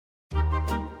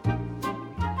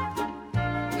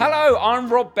Hello, I'm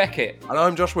Rob Beckett. And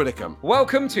I'm Josh Widdicombe.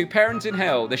 Welcome to Parents in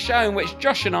Hell, the show in which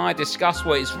Josh and I discuss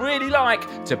what it's really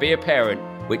like to be a parent,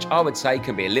 which I would say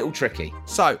can be a little tricky.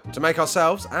 So, to make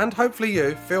ourselves, and hopefully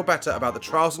you, feel better about the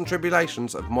trials and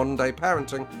tribulations of modern day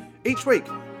parenting, each week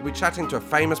we'll be chatting to a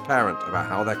famous parent about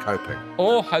how they're coping.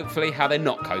 Or hopefully how they're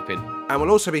not coping. And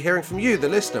we'll also be hearing from you, the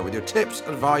listener, with your tips,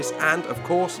 advice, and, of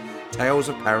course, tales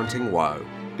of parenting woe.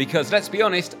 Because let's be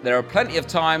honest, there are plenty of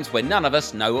times when none of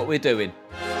us know what we're doing.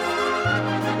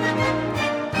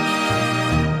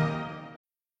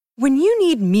 When you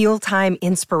need mealtime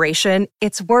inspiration,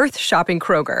 it's worth shopping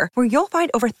Kroger, where you'll find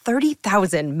over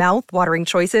 30,000 mouth-watering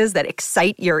choices that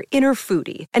excite your inner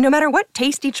foodie. And no matter what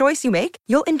tasty choice you make,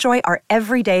 you'll enjoy our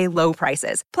everyday low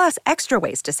prices, plus extra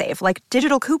ways to save, like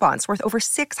digital coupons worth over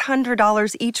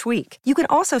 $600 each week. You can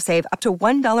also save up to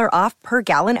 $1 off per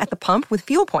gallon at the pump with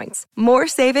fuel points. More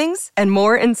savings and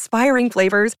more inspiring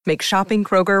flavors make shopping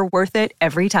Kroger worth it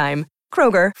every time.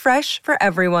 Kroger, fresh for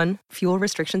everyone. Fuel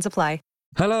restrictions apply.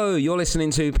 Hello, you're listening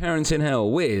to Parents in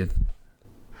Hell with...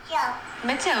 Joe.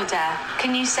 Matilda,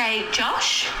 can you say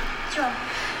Josh? Joe.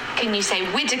 Can you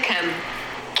say Widdicombe?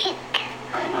 Kick.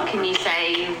 Can you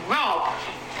say Rob?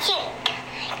 Kick.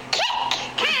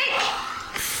 Kick!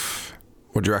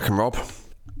 What do you reckon, Rob?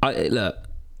 Look,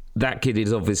 that kid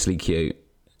is obviously cute,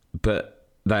 but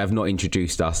they have not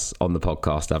introduced us on the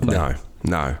podcast, have they?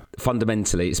 No.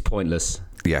 Fundamentally, it's pointless.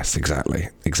 Yes, exactly.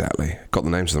 Got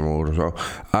the names of them all as well.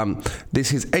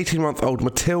 This is 18-month-old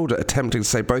Matilda attempting to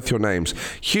say both your names.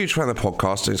 Huge fan of the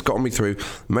podcast, and it's gotten me through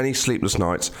many sleepless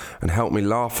nights and helped me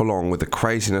laugh along with the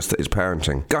craziness that is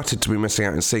parenting. Gutted to be missing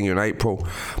out and seeing you in April,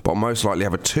 but I'll most likely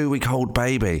have a 2-week-old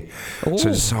baby. Ooh. So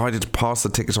I decided to pass the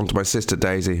tickets on to my sister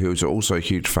Daisy, who's also a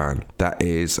huge fan. That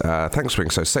is, thanks for being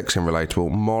so sexy and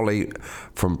relatable, Molly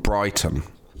from Brighton.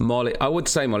 Molly, I would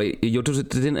say, Molly, your daughter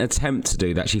didn't attempt to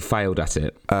do that. She failed at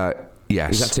it.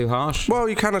 Yes. Is that too harsh? Well,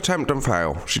 you can attempt and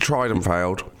fail. She tried and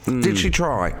failed. Did she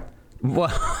try?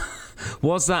 Well,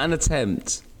 was that an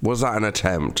attempt? Was that an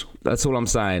attempt? That's all I'm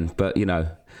saying. But, you know,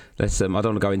 let's. I don't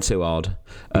want to go in too hard.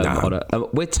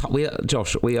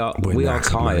 Josh, we are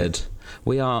tired. Mate.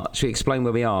 We are. Should we explain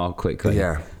where we are quickly?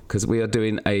 Yeah. Because we are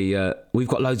doing we've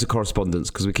got loads of correspondence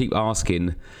because we keep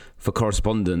asking for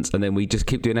correspondence, and then we just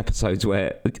keep doing episodes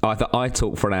where either I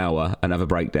talk for an hour and have a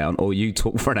breakdown, or you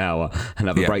talk for an hour and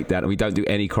have a breakdown, and we don't do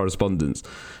any correspondence.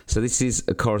 So this is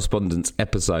a correspondence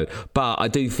episode. But I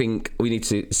do think we need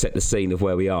to set the scene of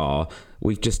where we are.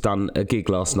 We've just done a gig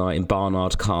last night in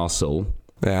Barnard Castle.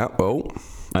 Yeah, well...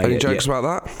 Any jokes about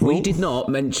that? We did not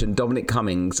mention Dominic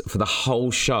Cummings for the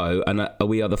whole show, and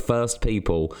we are the first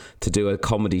people to do a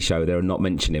comedy show there and not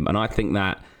mention him. And I think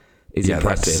that is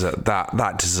impressive.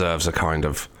 That deserves a kind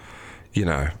of, you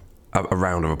know, a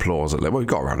round of applause. Well, we've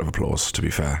got a round of applause, to be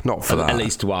fair. Not for that. At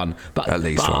least one. But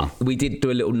one. We did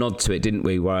do a little nod to it, didn't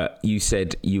we? Where you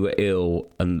said you were ill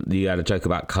and you had a joke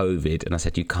about COVID, and I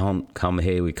said, you can't come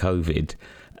here with COVID.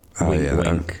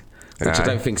 Wink. Which I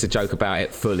don't think is a joke about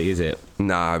it fully, is it?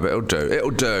 No, but it'll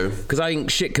do. Because I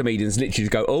think shit comedians literally just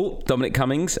go, oh, Dominic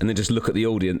Cummings, and then just look at the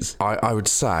audience. I would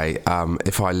say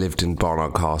if I lived in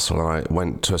Barnard Castle and I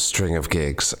went to a string of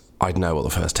gigs, I'd know what the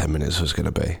first 10 minutes was going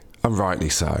to be. And rightly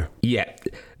so. Yeah.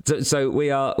 So we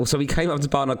came up to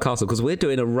Barnard Castle because we're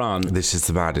doing a run. This is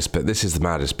the maddest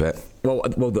bit. Well,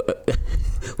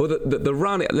 the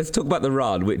run. Let's talk about the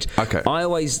run. Which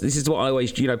this is what I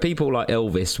always. You know, people like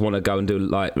Elvis want to go and do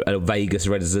like a Vegas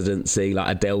residency,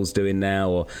 like Adele's doing now,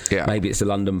 or maybe it's the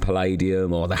London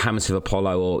Palladium or the Hammersmith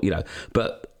Apollo, or you know.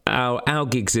 But our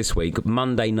gigs this week: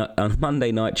 Monday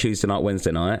night, Tuesday night,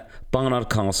 Wednesday night, Barnard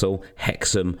Castle,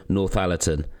 Hexham,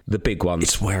 Northallerton, the big ones.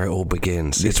 It's where it all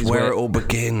begins. It's where it all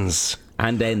begins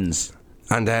and ends.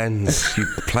 And ends. You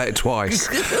play it twice.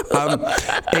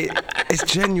 It's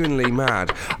genuinely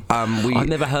mad. I've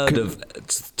never heard of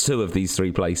two of these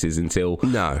three places until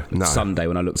Sunday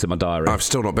when I looked at my diary. I've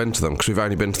still not been to them because we've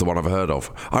only been to the one I've heard of.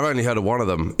 I've only heard of one of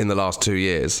them in the last 2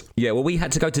 years. Yeah, well, we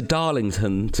had to go to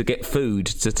Darlington to get food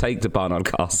to take to Barnard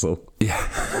Castle.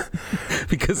 Yeah.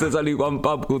 Because there's only one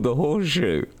pub called the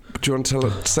Horseshoe. Do you want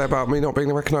to say about me not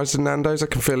being recognised in Nando's? I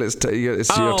can feel it's your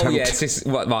attempt. Oh, yes.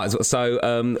 Right.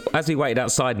 So, as we waited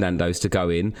outside Nando's to go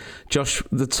in, Josh,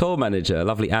 the tour manager,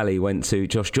 lovely Ali, went to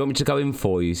Josh, do you want me to go in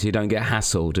for you so you don't get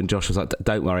hassled? And Josh was like,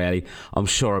 don't worry, Ali, I'm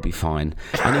sure I'll be fine.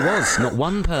 And he was. Not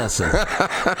one person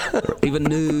even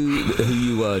knew who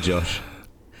you were, Josh.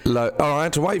 I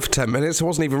had to wait for 10 minutes. I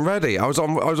wasn't even ready. I was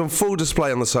on full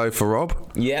display on the sofa,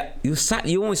 Rob. Yeah,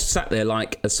 you almost sat there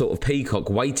like a sort of peacock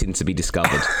waiting to be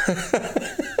discovered.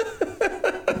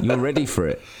 You were ready for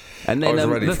it. And then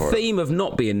the theme of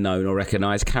not being known or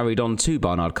recognised carried on to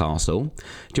Barnard Castle.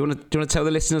 Do you want to tell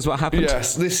the listeners what happened?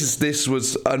 Yes, this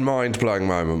was a mind-blowing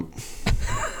moment.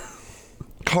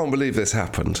 Can't believe this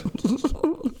happened.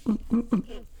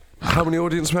 How many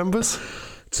audience members?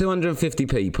 250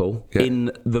 people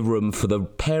in the room for the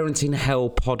Parenting Hell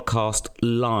podcast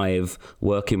live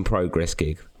work in progress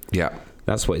gig. Yeah.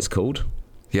 That's what it's called.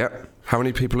 Yeah. How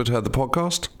many people had heard the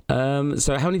podcast?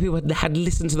 So how many people had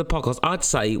listened to the podcast? I'd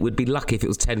say we'd be lucky if it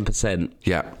was 10%.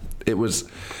 Yeah. It was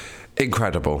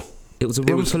incredible. It was a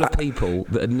room full of people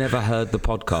that had never heard the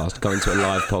podcast going to a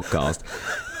live podcast.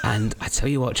 And I tell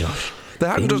you what, Josh. They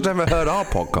hadn't just never heard our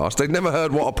podcast. They'd never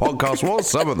heard what a podcast was,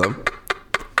 some of them.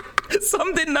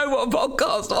 Some didn't know what a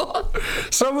podcast was.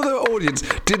 Some of the audience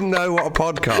didn't know what a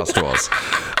podcast was.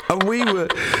 And we were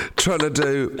trying to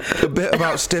do a bit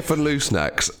about stiff and loose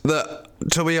necks that,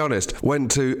 to be honest, went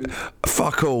to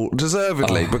fuck all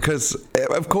deservedly because,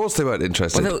 of course, they weren't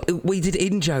interested. Well, we did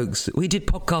in-jokes. We did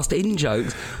podcast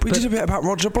in-jokes. We did a bit about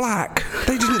Roger Black.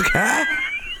 They didn't care.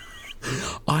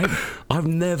 I've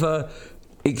never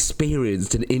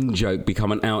experienced an in-joke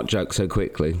become an out-joke so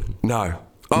quickly. No.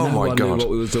 Oh, no my one God. knew what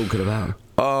we were talking about.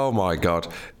 Oh, my God.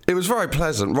 It was very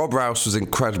pleasant. Rob Rouse was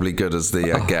incredibly good as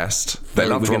the guest. They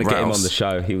loved Rob Rouse. We're going to get him on the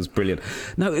show. He was brilliant.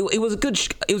 No, it was a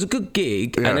good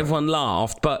gig, and everyone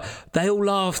laughed, but they all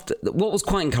laughed. What was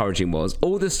quite encouraging was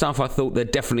all the stuff I thought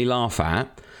they'd definitely laugh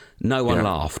at, no one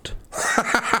laughed.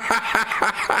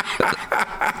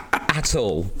 At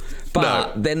all.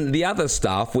 But then the other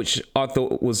stuff, which I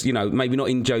thought was, maybe not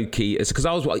in jokey, because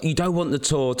you don't want the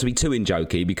tour to be too in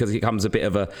jokey because it becomes a bit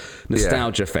of a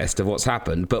nostalgia fest of what's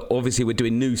happened. But obviously we're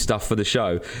doing new stuff for the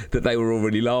show that they were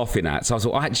already laughing at. So I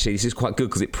thought, actually, this is quite good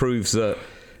because it proves that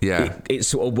it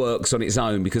sort of works on its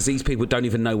own because these people don't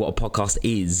even know what a podcast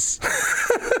is.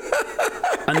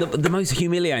 And the most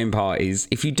humiliating part is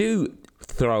if you do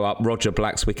throw up Roger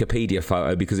Black's Wikipedia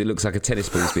photo because it looks like a tennis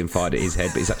ball's been fired at his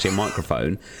head, but it's actually a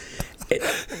microphone.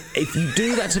 If you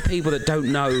do that to people that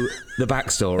don't know the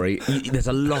backstory, there's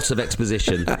a lot of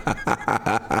exposition.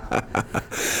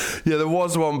 Yeah, there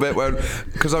was one bit where,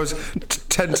 because I was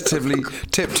tentatively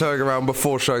tiptoeing around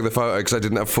before showing the photo because I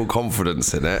didn't have full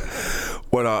confidence in it,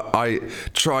 when I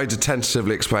tried to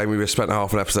tentatively explain we spent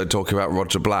half an episode talking about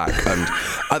Roger Black, and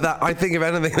I think if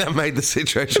anything that made the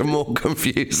situation more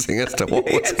confusing as to what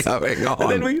was going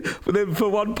on. And then for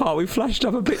one part we flashed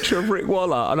up a picture of Rick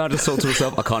Waller and I just thought to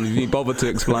myself, I can't even be bothered to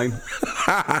explain.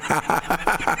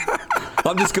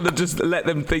 I'm just going to let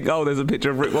them think, there's a picture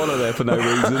of Rick Waller there for no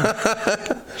reason.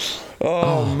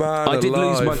 Oh man, I did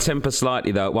lose my temper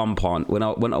slightly though at one point when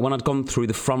I'd gone through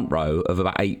the front row of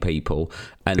about 8 people,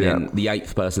 and then the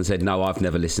 8th person said, "No, I've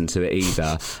never listened to it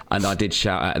either," and I did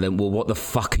shout at them, "Well, what the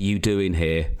fuck are you doing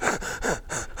here?"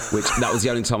 Which that was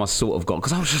the only time I sort of got,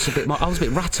 because I was just a bit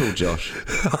rattled, Josh.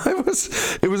 It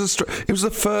was the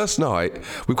first night.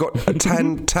 We've got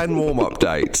 10 warm-up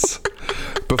dates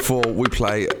before we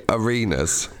play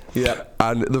arenas. Yeah.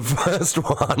 And the first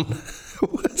one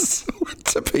was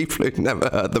to people who've never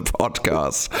heard the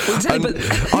podcast. Exactly, and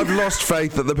I've lost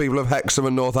faith that the people of Hexham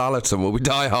and Northallerton will be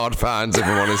die-hard fans, if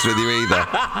I'm honest with you, either.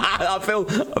 I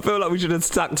feel like we should have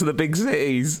stuck to the big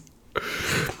cities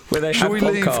where they have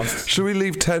podcasts. Should we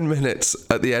leave 10 minutes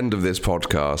at the end of this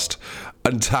podcast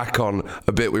and tack on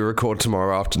a bit we record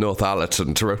tomorrow after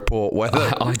Northallerton to report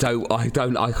whether... I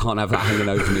can't have that hanging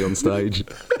over me on stage.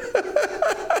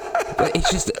 But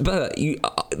it's just,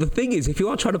 the thing is, if you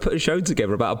are trying to put a show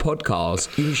together about a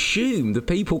podcast, you assume the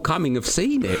people coming have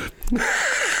seen it.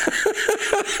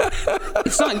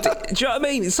 It's like, do you know what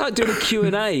I mean? It's like doing a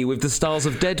Q&A with the stars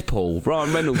of Deadpool.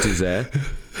 Ryan Reynolds is there,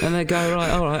 and they go, right,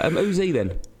 all right, who's he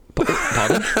then?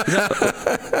 Pardon?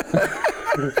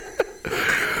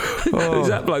 Who's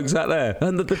that bloke sat there?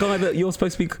 And the guy that you're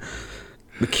supposed to be...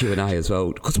 The Q&A as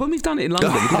well, because when we've done it in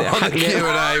London, we did it the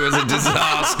Q&A was a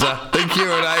disaster. The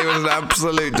Q&A was an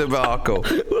absolute debacle.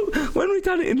 When we've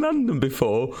done it in London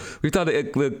before, we've done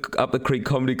it at up the Creek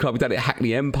Comedy Club, we've done it at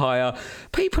Hackney Empire.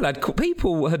 People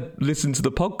had listened to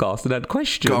the podcast and had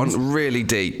questions. Gone really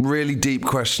deep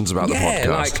questions about the podcast.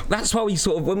 Like, that's why we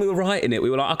sort of, when we were writing it, we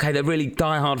were like, okay, they're really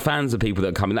die-hard fans of people that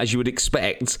are coming, as you would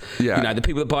expect. Yeah. The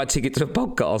people that buy a ticket to the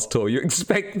podcast tour, you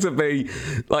expect to be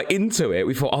like into it.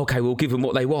 We thought, okay, we'll give them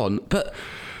what they want, but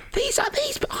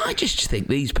I just think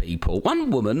these people.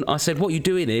 One woman, I said, "What are you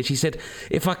doing here?" She said,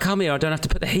 "If I come here, I don't have to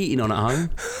put the heating on at home."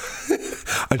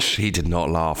 And she did not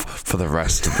laugh for the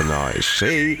rest of the night.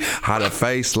 She had a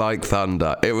face like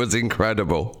thunder. It was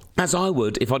incredible. As I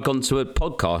would if I'd gone to a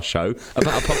podcast show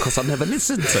about a podcast I'd never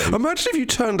listened to. Imagine if you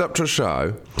turned up to a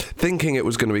show thinking it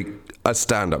was going to be a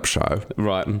stand-up show,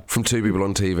 right, from two people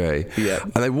on TV,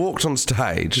 and they walked on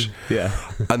stage,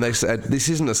 and they said, "This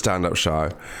isn't a stand-up show.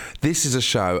 This is a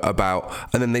show about,"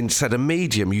 and then they said, "a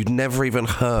medium you'd never even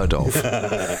heard of."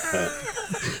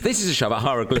 This is a show about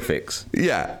hieroglyphics.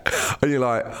 Yeah, and you're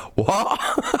like, "What?"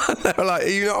 And they were like, "Are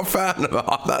you not a fan of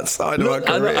that side of our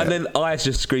career?" And then I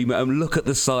just scream at them, "Look at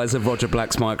the size of Roger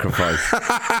Black's microphone.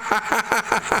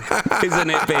 Isn't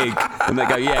it big?" And they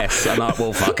go, "Yes." And I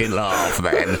will fucking laugh,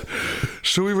 man.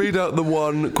 Shall we read out the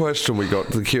one question we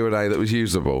got to the Q&A that was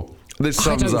usable? This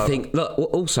sums up. Look,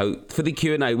 also, for the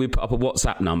Q&A, we put up a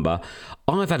WhatsApp number.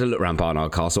 I've had a look around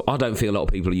Barnard Castle. I don't think a lot of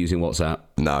people are using WhatsApp.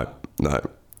 No,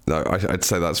 I'd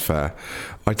say that's fair.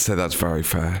 I'd say that's very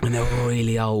fair. And they were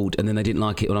really old, and then they didn't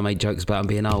like it when I made jokes about them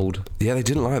being old. Yeah, they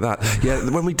didn't like that. Yeah,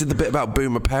 when we did the bit about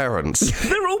boomer parents.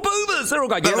 They're all boomers. They're all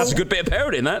going, yeah, that's a good bit of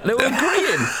parenting, that. They were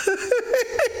agreeing.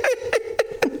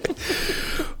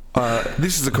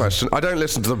 This is a question. I don't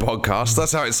listen to the podcast.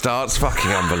 That's how it starts.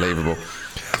 Fucking unbelievable.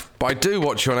 But I do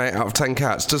watch you on 8 out of 10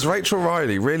 Cats. Does Rachel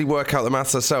Riley really work out the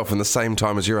maths herself in the same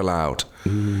time as you're allowed?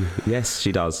 Yes,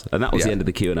 she does. And that was the end of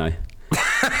the Q&A.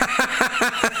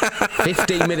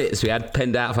 15 minutes we had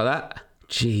penned out for that.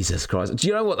 Jesus Christ. Do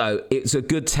you know what, though? It's a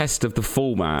good test of the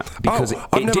format because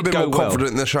I've never been more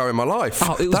confident in the show in my life.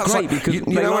 Oh, it was great like, because you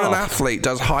know when an athlete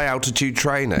does high altitude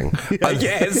training?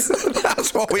 Yes.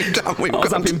 That's what we've done. I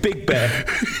was up in Big Bear.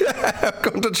 I've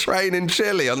gone to train in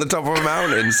Chile on the top of a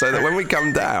mountain so that when we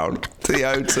come down to the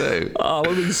O2...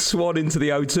 when we swan into the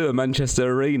O2 at Manchester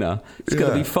Arena, it's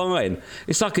going to be fine.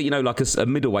 It's like a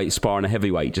middleweight sparring a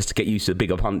heavyweight just to get used to the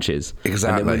bigger punches.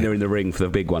 Exactly. And then when they're in the ring for the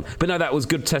big one. But no, that was a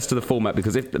good test of the format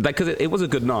because it was a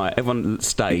good night. Everyone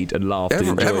stayed and laughed.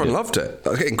 Everyone loved it,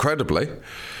 incredibly.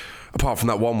 Apart from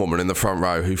that one woman in the front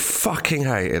row who fucking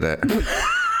hated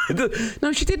it.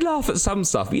 No, she did laugh at some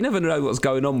stuff. You never know what's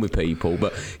going on with people,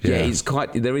 but it's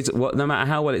quite. There is no matter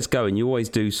how well it's going, you always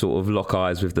do sort of lock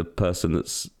eyes with the person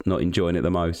that's not enjoying it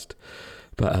the most.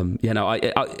 But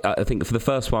I think for the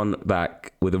first one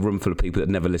back with a room full of people that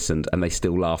never listened and they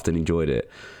still laughed and enjoyed it.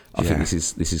 I think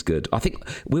this is good. I think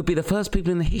we'll be the first people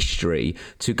in the history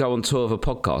to go on tour of a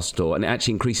podcast store, and it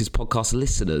actually increases podcast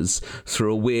listeners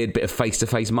through a weird bit of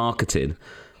face-to-face marketing.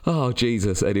 Oh,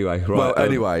 Jesus. Anyway, right.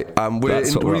 Well,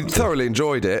 we thoroughly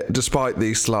enjoyed it, despite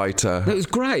the slight... It was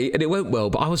great, and it went well,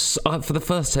 but for the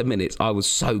first 10 minutes, I was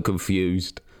so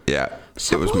confused. Yeah,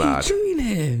 it was mad. What are you doing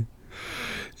here?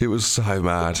 It was so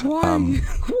mad.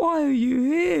 Why are you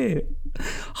here?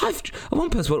 One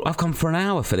person, I've come for an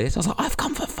hour for this. I was like, I've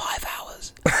come for 5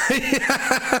 hours.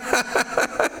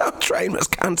 Our train was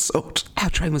cancelled. Our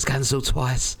train was cancelled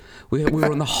twice. We were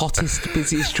on the hottest,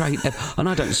 busiest train ever. And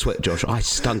I don't sweat, Josh. I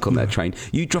stunk on that train.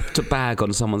 You dropped a bag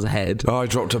on someone's head. I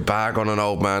dropped a bag on an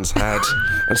old man's head.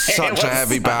 And such a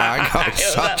heavy bag.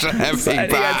 Such a heavy bag.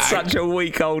 He had such a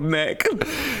weak old neck.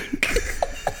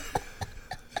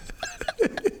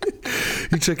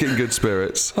 You took it in good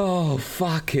spirits. Oh,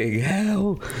 fucking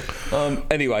hell.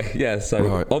 Anyway,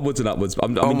 so onwards and upwards.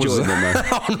 I'm enjoying them,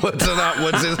 though. Onwards and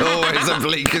upwards is always the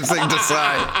bleakest thing to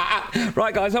say.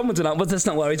 Right, guys, onwards and upwards. Let's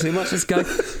not worry too much. Let's go.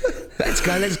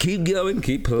 Let's keep going.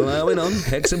 Keep plowing on.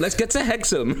 Hexham. Let's get to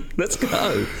Hexham. Let's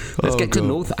go. Let's get to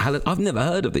North Allerton. I've never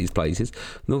heard of these places.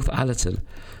 North Allerton.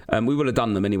 We will have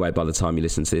done them anyway by the time you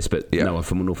listen to this, but no one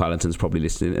from North Allerton's probably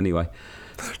listening anyway.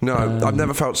 No, I've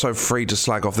never felt so free to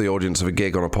slag off the audience of a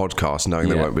gig on a podcast knowing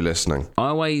they won't be listening. I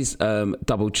always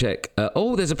double check.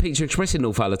 There's a Pizza Express in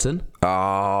North Allerton.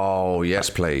 Oh,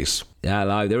 yes, please.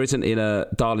 Hello. There isn't in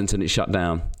Darlington. It's shut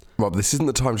down. Rob, this isn't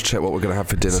the time to check what we're going to have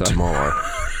for dinner tomorrow.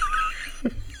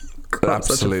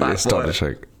 Absolutely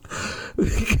astonishing.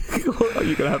 What are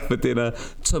you going to have for dinner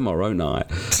tomorrow night?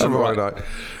 Tomorrow night.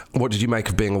 What did you make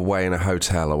of being away in a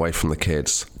hotel, away from the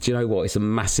kids? Do you know what? It's a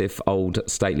massive old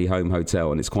stately home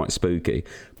hotel and it's quite spooky.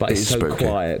 But it's so spooky.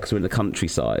 Quiet because we're in the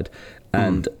countryside.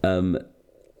 And it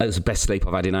was the best sleep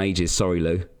I've had in ages. Sorry,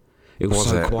 Lou. It was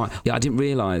so quiet. Yeah, I didn't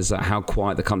realise how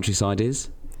quiet the countryside is.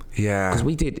 Yeah. Because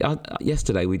we did,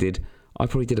 yesterday I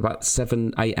probably did about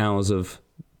 7-8 hours of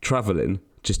travelling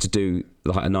just to do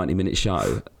like a 90-minute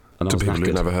show. And to people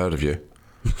who'd never heard of you.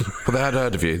 Well, they had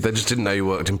heard of you. They just didn't know you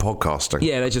worked in podcasting.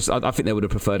 Yeah, I think they would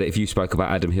have preferred it if you spoke about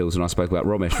Adam Hills and I spoke about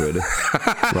Romesh, really,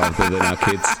 rather than our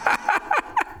kids.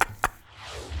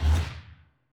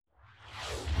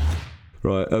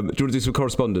 Right, do you want to do some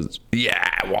correspondence? Yeah,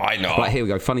 why not? Right, here we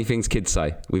go. Funny things kids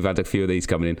say. We've had a few of these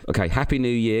coming in. Okay, Happy New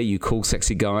Year, you cool,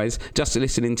 sexy guys. Just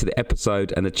listening to the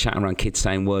episode and the chat around kids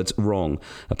saying words wrong.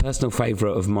 A personal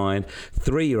favourite of mine,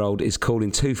 3-year-old is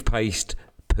calling toothpaste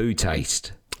poo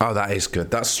taste. Oh, that is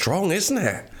good. That's strong, isn't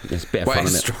it? It's a bit of fun,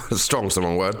 isn't it? Strong's the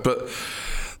wrong word, but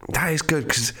That is good,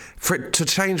 because for it to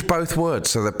change both words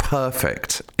so they're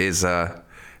perfect is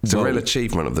it's a real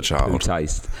achievement of the child. Poo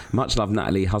taste. Much love,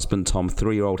 Natalie, husband Tom,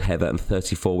 3-year-old Heather, and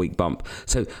 34-week Bump.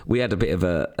 So we had a bit of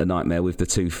a nightmare with the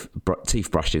teeth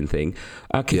brushing thing.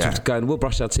 Our kids were going, we'll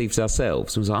brush our teeth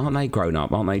ourselves. I was like, aren't they grown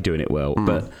up? Aren't they doing it well?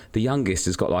 But the youngest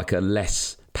has got like a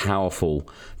less powerful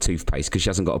toothpaste because she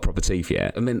hasn't got a proper teeth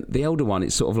yet. I mean, the older one,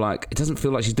 it's sort of like, it doesn't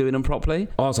feel like she's doing them properly.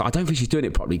 I was like, I don't think she's doing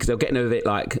it properly, because they're getting a bit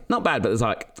like, not bad, but it's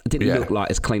like, it didn't look like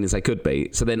as clean as they could be.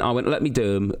 So then I went, let me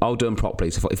do them, I'll do them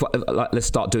properly. So if like, let's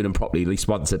start doing them properly at least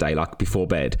once a day, like before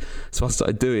bed. So I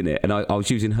started doing it, and I was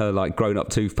using her like grown-up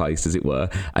toothpaste, as it were,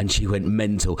 and she went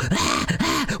mental.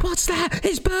 What's that?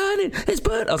 It's burning, it's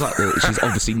burning. I was like, well, she's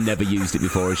obviously never used it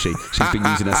before, has she? She's been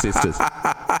using her sister's.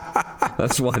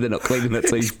 That's why they're not cleaning their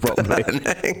teeth properly.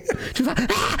 She was like,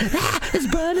 it's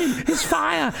burning, it's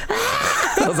fire.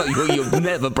 I was like, well, you've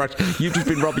never brushed, you've just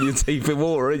been rubbing your teeth with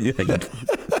water, haven't you?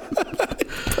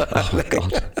 Oh my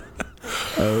God.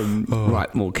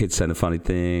 Right, more kids saying funny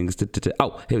things.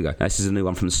 Oh, here we go. This is a new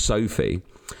one from Sophie.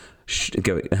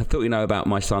 I thought you know about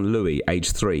my son Louis,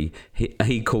 age 3.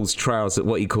 He calls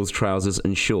what he calls trousers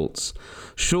and shorts.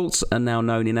 Shorts are now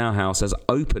known in our house as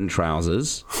open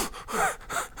trousers.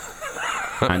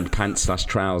 And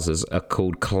pants/trousers are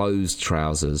called closed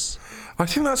trousers. I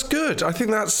think that's good. I think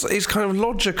it's kind of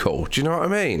logical. Do you know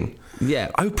what I mean?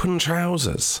 Yeah. Open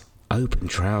trousers. Open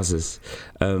trousers.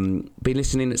 Been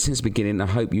listening since the beginning. I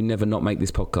hope you never not make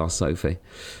this podcast, Sophie.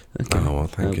 Okay. Oh, well,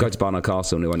 thank you. Go to Barnard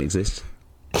Castle and it won't exist.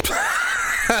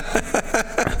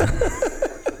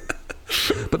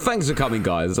 But thanks for coming,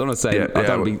 guys. I want to say, I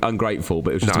don't want to be ungrateful,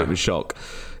 but it was just a bit of a shock.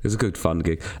 It was a good, fun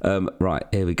gig. Right,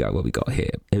 here we go. What we got here?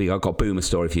 Here we go. I've got a boomer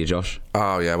story for you, Josh.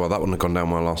 Oh, yeah. Well, that wouldn't have gone down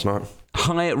well last night.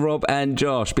 Hi, Rob and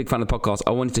Josh. Big fan of the podcast.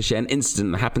 I wanted to share an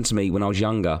incident that happened to me when I was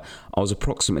younger. I was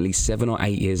approximately 7 or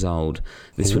 8 years old.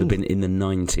 This would have been in the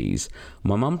 90s.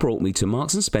 My mum brought me to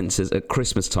Marks and Spencer's at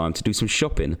Christmas time to do some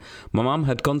shopping. My mum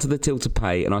had gone to the till to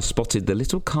pay, and I spotted the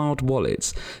little card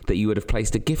wallets that you would have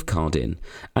placed a gift card in.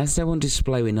 As they were on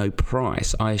display with no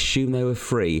price, I assumed they were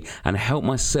free and helped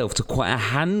myself to quite a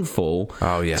handful to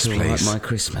write my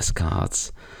Christmas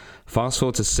cards. Fast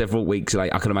forward to several weeks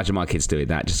later. I can imagine my kids doing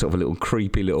that, just sort of a little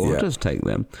creepy little, I'll just take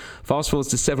them. Fast forward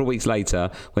to several weeks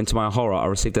later, when to my horror, I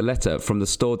received a letter from the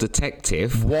store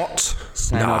detective. What?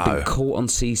 Saying I'd been caught on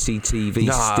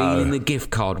CCTV stealing the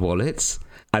gift card wallets.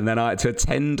 And then I had to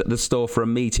attend the store for a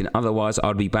meeting. Otherwise,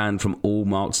 I'd be banned from all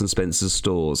Marks and Spencer's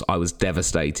stores. I was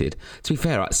devastated. To be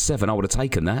fair, at 7, I would have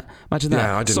taken that. Imagine that.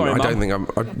 Yeah, I didn't. Sorry, I Mum. don't think I'm.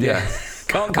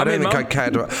 Can't come I don't in, think Mum. I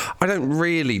cared about. I don't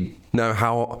really know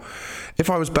how. If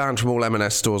I was banned from all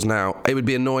M&S stores now, it would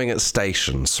be annoying at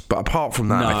stations. But apart from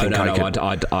that, I think I could.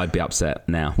 I'd be upset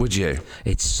now. Would you?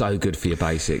 It's so good for your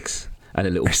basics and a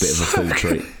little bit of a food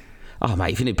treat. Oh,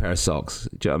 mate, if you need a pair of socks,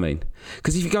 do you know what I mean?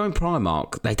 Because if you go in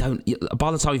Primark, they don't...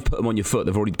 By the time you've put them on your foot,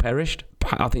 they've already perished.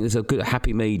 I think there's a good,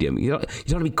 happy medium. You don't want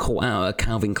to be caught out at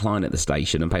Calvin Klein at the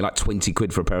station and pay like 20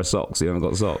 quid for a pair of socks if you haven't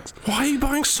got socks. Why are you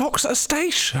buying socks at a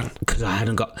station? Because I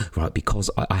hadn't got... Right,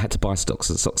 because I had to buy socks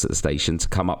at the station to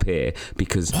come up here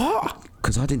because... What?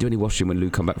 Because I didn't do any washing when Lou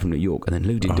come back from New York, and then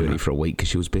Lou didn't do any for a week because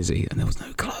she was busy and there was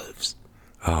no clothes.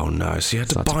 Oh no! So you had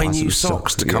to buy new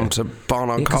socks to come to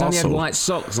Barnard Castle. Because I only had white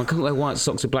socks, and I couldn't wear white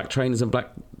socks with black trainers and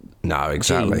black. No,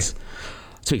 exactly. Jeans.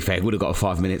 To be fair, it would have got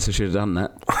 5 minutes. I should have done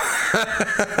that.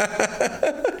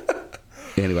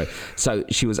 Anyway, so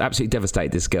she was absolutely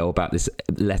devastated, this girl, about this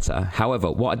letter.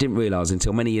 However, what I didn't realise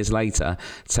until many years later,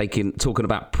 talking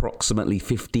about approximately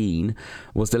 15,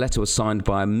 was the letter was signed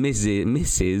by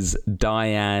Mrs.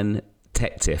 Diane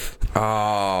Detective.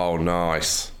 Oh,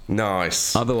 nice.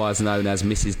 Nice. Otherwise known as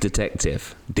Mrs.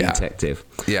 Detective. Detective.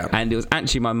 Yeah. And it was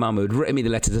actually my mum who had written me the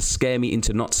letter to scare me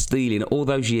into not stealing. All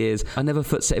those years, I never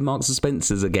foot in Marks and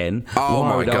Spencer's again. Oh,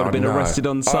 my God, I would have been arrested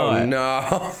on site. Oh,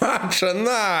 no. Imagine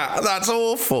that. That's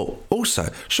awful.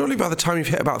 Also, surely by the time you've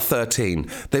hit about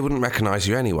 13, they wouldn't recognise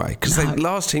you anyway. Because the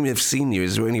last time they've seen you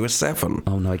is when you were 7.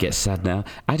 Oh, no, it gets sad now.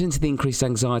 Adding to the increased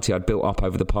anxiety I'd built up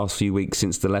over the past few weeks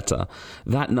since the letter,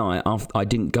 that night, after I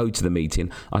didn't go to the meeting,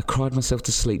 I cried myself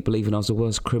to sleep believing I was the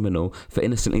worst criminal for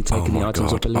innocently taking the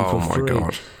items off the link for free.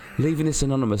 God. Leaving this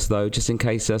anonymous, though, just in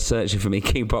case they're searching for me.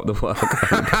 Keep up the work.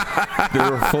 The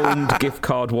reformed gift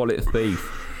card wallet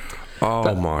thief.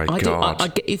 Oh, my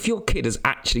God. If your kid has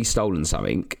actually stolen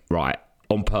something, right,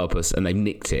 on purpose, and they've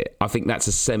nicked it, I think that's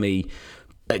a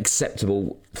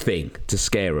semi-acceptable thing to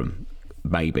scare them.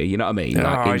 Maybe, you know what I mean?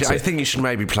 I think you should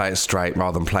maybe play it straight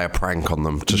rather than play a prank on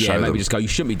them to show them. Yeah, maybe just go, you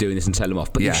shouldn't be doing this and tell them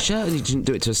off. But you certainly didn't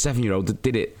do it to a 7-year-old that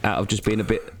did it out of just being a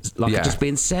bit, just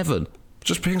being 7.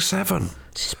 Just being 7.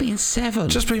 Just being 7.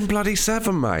 Just being bloody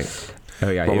 7, mate. Oh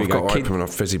yeah, Well, here we I've go. got to open a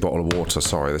fizzy bottle of water.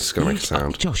 Sorry, this is going to make a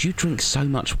sound. Josh, you drink so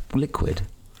much liquid.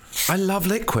 I love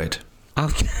liquid.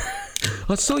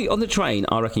 I saw you on the train.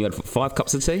 I reckon you had 5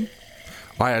 cups of tea.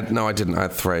 I didn't. I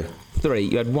had 3. 3.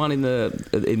 You had 1 in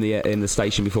the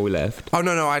station before we left. Oh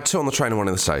no, I had 2 on the train and 1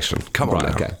 in the station. Come on,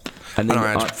 now. Okay. And then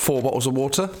I had 4 bottles of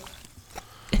water.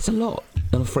 It's a lot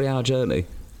on a 3-hour journey.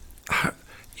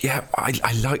 Yeah,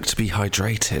 I like to be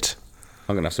hydrated.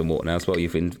 I'm going to have some water now as well.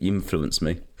 You've influenced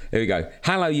me. Here we go.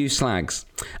 Hello, you slags.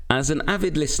 As an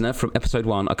avid listener from episode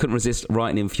 1, I couldn't resist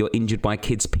writing in for your Injured by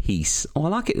Kids piece. Oh, I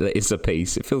like it that it's a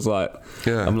piece. It feels like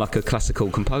I'm like a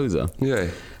classical composer. Yeah.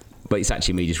 But it's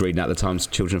actually me just reading out the times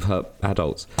children have hurt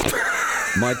adults.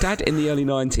 My dad in the early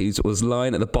 90s was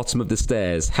lying at the bottom of the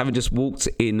stairs, having just walked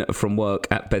in from work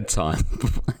at bedtime.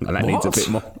 That needs a bit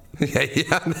more.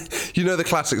 Yeah. You know the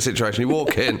classic situation. You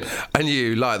walk in and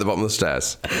you lie at the bottom of the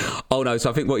stairs. Oh, no. So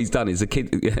I think what he's done is the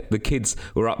kids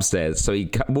were upstairs. So he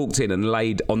walked in and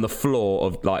laid on the floor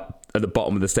of, like, at the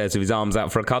bottom of the stairs with his arms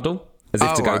out for a cuddle. As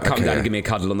if to go, come down and give me a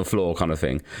cuddle on the floor kind of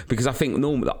thing. Because I think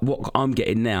normally, what I'm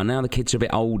getting now the kids are a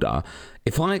bit older,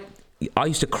 if I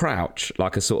used to crouch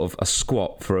like a sort of a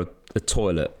squat for a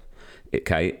toilet,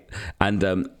 okay?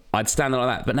 And I'd stand there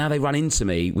like that. But now they run into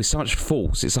me with so much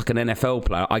force. It's like an NFL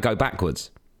player. I go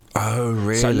backwards. Oh,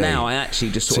 really? So now I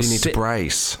actually just sort of sit. So you need to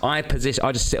brace. I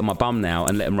just sit on my bum now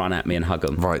and let them run at me and hug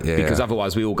them. Right, yeah. Because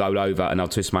otherwise we all go over and I'll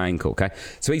twist my ankle, okay?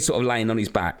 So he's sort of laying on his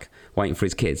back, waiting for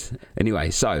his kids.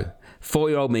 Anyway, so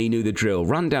 4-year-old me knew the drill.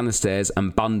 Run down the stairs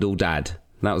and bundle dad.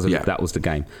 That was the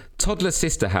game. Toddler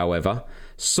sister, however,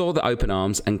 saw the open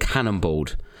arms and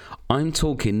cannonballed. I'm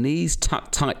talking knees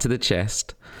tucked tight to the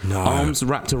chest, arms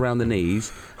wrapped around the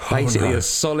knees. Basically, a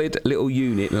solid little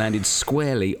unit landed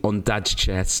squarely on Dad's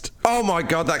chest. Oh my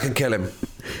God, that could kill him.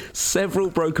 Several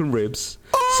broken ribs,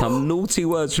 some naughty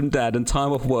words from Dad, and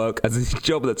time off work as his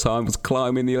job at the time was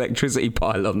climbing the electricity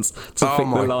pylons to fix the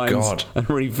lines and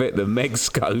refit them. Meg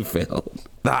Schofield.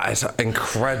 That is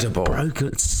incredible.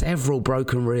 Several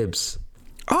broken ribs.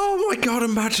 Oh my God,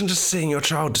 imagine just seeing your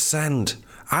child descend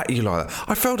at you like that.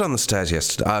 I fell down the stairs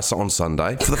yesterday, on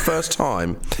Sunday, for the first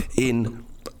time in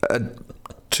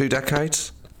 2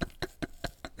 decades.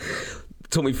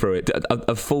 Talk me through it.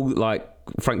 A full, like,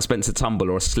 Frank Spencer tumble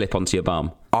or a slip onto your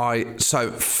bum? So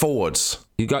forwards.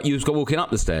 You was walking up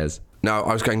the stairs? No,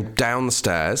 I was going down the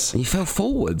stairs. And you fell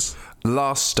forwards?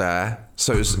 Last stair.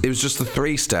 So it was just the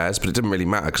 3 stairs, but it didn't really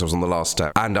matter because I was on the last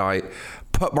stair. And I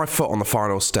put my foot on the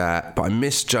final stair, but I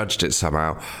misjudged it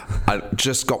somehow. I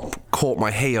just caught my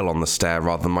heel on the stair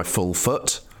rather than my full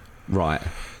foot. Right.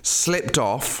 Slipped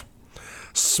off,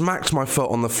 smacked my foot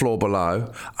on the floor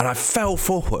below, and I fell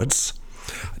forwards.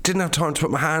 Didn't have time to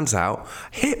put my hands out.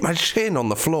 Hit my chin on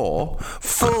the floor.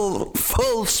 Full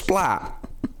splat.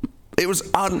 It was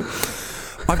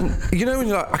you know when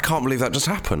you're like, I can't believe that just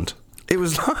happened. It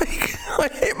was like I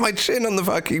hit my chin on the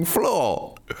fucking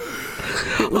floor.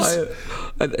 It was.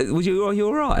 Was you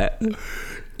all right?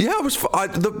 Yeah, I was.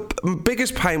 The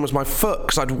biggest pain was my foot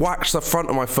because I'd waxed the front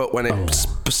of my foot when it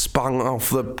spun off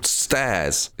the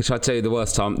stairs. Shall I tell you the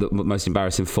most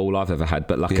embarrassing fall I've ever had?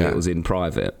 But luckily it was in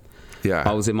private. Yeah.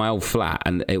 I was in my old flat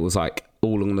and it was like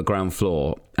all on the ground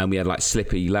floor and we had like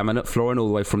slippy laminate flooring all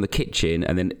the way from the kitchen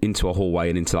and then into a hallway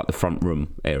and into like the front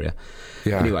room area.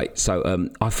 Yeah. Anyway, so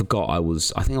I forgot I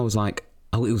was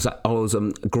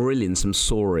grilling some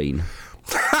saurine.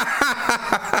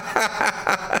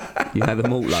 You know, the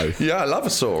malt loaf. Yeah, I love a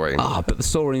saurine. But the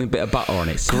saurine, a bit of butter on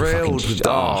it. So grilled.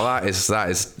 That is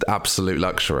absolute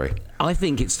luxury. I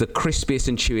think it's the crispiest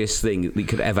and chewiest thing that we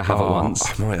could ever have at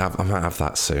once. I might have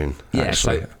that soon. Yeah,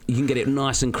 actually. So you can get it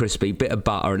nice and crispy, bit of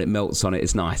butter, and it melts on it.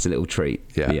 It's nice, a little treat.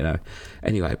 Yeah, you know.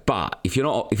 Anyway, but if you're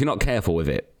not careful with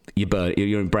it, you burn.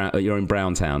 You're in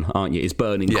Browntown, aren't you? It's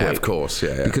burning quick. Yeah, of course.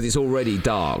 Yeah. Because it's already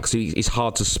dark, so it's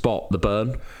hard to spot the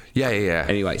burn. Yeah.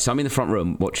 Anyway, so I'm in the front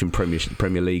room watching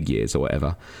Premier League years or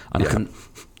whatever, and I can.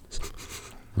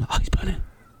 Oh, it's burning.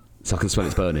 So I can smell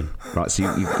it's burning, right? So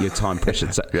you're time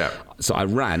pressured. So, so I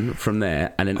ran from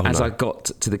there, and then I got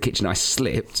to the kitchen, I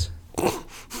slipped.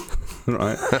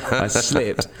 Right, I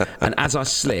slipped, and as I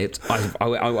slipped,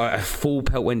 I full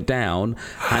pelt went down,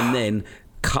 and then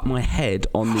cut my head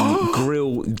on the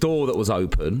grill door that was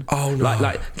open. Oh no!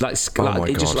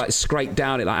 It just like scraped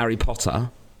down it like Harry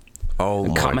Potter. Oh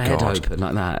my god! Cut my head open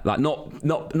like that. Like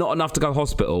not enough to go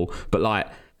hospital, but like.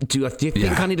 Do you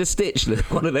think I need a stitch?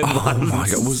 One of them ones. Oh my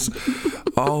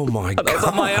god! Oh my god! That was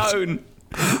on my own.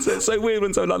 So it's so weird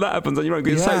when something like that happens on your own,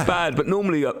 because it's so bad. But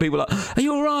normally people are like, are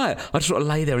you all right? I just want to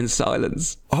lay there in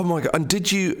silence. Oh my God.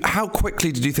 And how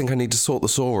quickly did you think I need to sort the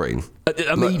sawing?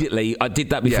 Immediately, I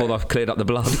did that before I cleared up the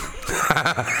blood.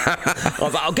 I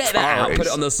was like, I'll get that out, put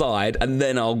it on the side, and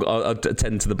then I'll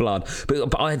attend to the blood.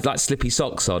 But I had like slippy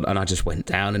socks on, and I just went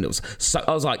down, and it was so,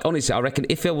 I was like, honestly, I reckon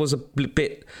if it was a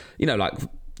bit, like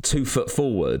 2 foot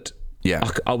forward,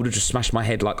 I would have just smashed my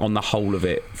head like on the whole of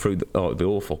it through. It'd be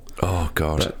awful. Oh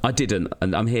God, but I didn't,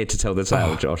 and I'm here to tell the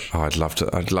tale, Josh. I'd love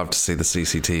to see the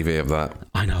CCTV of that.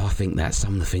 I know. I think that's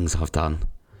some of the things I've done.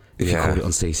 If you caught it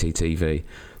on CCTV,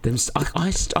 then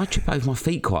I trip over my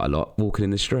feet quite a lot walking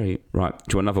in the street. Right,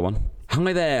 do you want another one?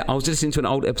 Hi there. I was listening to an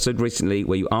old episode recently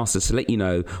where you asked us to let you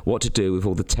know what to do with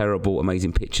all the terrible,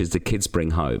 amazing pictures the kids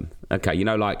bring home. Okay,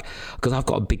 because I've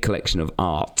got a big collection of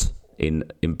art. In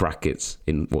brackets,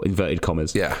 in inverted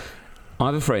commas. Yeah. I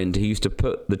have a friend who used to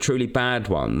put the truly bad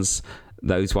ones,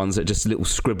 those ones that are just little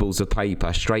scribbles of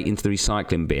paper, straight into the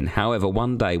recycling bin. However,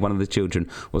 one day, one of the children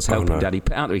was helping Daddy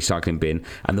put out the recycling bin,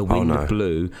 and the wind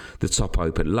blew the top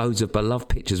open. Loads of beloved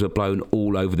pictures were blown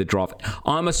all over the drive.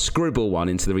 I'm a scribble one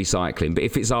into the recycling, but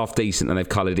if it's half decent and they've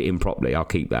coloured it in properly, I'll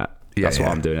keep that. That's what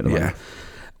I'm doing at the moment.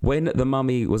 When the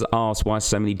mummy was asked why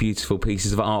so many beautiful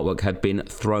pieces of artwork had been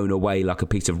thrown away like a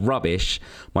piece of rubbish,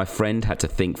 my friend had to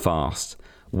think fast.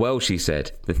 Well, she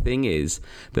said, the thing is,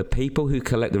 the people who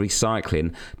collect the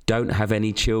recycling don't have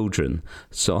any children,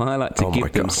 so I like to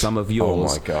give them some of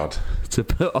yours to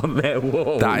put on their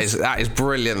walls. That is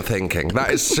brilliant thinking. That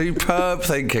is superb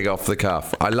thinking off the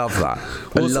cuff. I love that.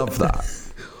 I love that.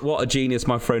 What a genius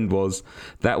my friend was.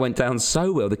 That went down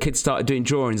so well. The kids started doing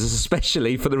drawings,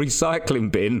 especially for the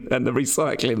recycling bin and the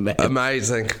recycling men.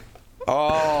 Amazing.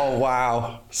 Oh,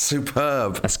 wow.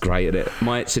 Superb. That's great, isn't it?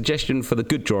 My suggestion for the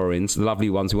good drawings, the lovely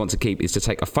ones we want to keep, is to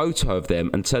take a photo of them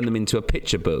and turn them into a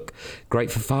picture book. Great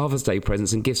for Father's Day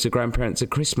presents and gifts to grandparents at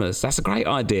Christmas. That's a great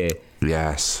idea.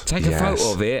 Yes. Take a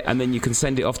photo of it and then you can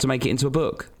send it off to make it into a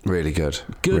book. Really good.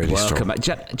 Good really work.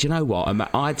 Do you know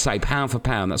what? I'd say pound for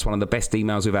pound, that's one of the best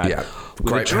emails we've had. Yeah.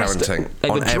 Great parenting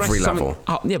on every level.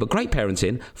 But great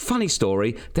parenting, funny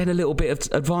story, then a little bit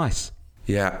of advice.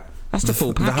 Yeah. That's the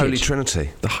full package. The Holy Trinity.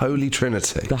 The Holy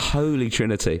Trinity. The Holy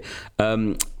Trinity.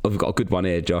 We've got a good one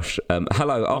here, Josh.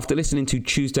 Hello. After listening to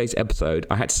Tuesday's episode,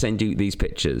 I had to send you these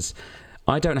pictures.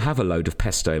 I don't have a load of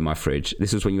pesto in my fridge.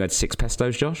 This was when you had 6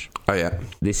 pestos, Josh. Oh, yeah.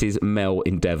 This is Mel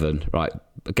in Devon. Right.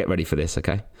 Get ready for this,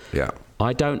 okay? Yeah.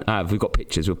 We've got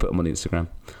pictures. We'll put them on Instagram.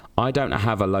 I don't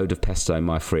have a load of pesto in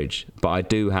my fridge, but I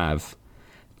do have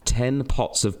 10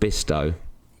 pots of Bisto.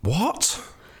 What?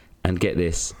 And get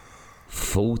this.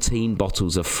 14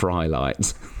 bottles of Fry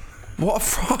Light. What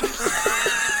Fry?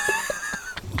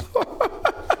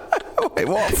 Wait,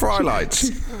 what are Fry Lights?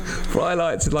 Fry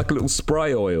Lights is like a little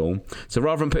spray oil. So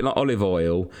rather than putting like olive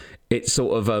oil, it's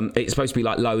sort of it's supposed to be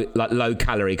like low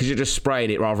calorie because you're just spraying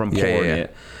it rather than pouring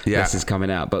it. Yeah, this is coming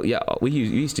out. But yeah, we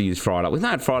used to use Fry Light. We've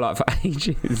not had Fry Light for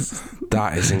ages.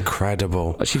 That is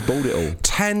incredible. She's bought it all.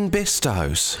 10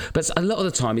 Bistos. But a lot of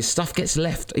the time, stuff gets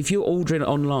left. If you're ordering it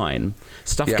online,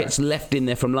 stuff gets left in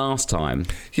there from last time.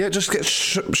 Yeah, it just gets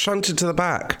shunted to the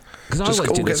back. Because I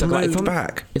always do this. Moved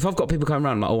back. If I've got people coming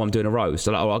around, like, I'm doing a roast,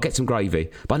 I'm like, I'll get some gravy.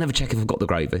 But I never check if I've got the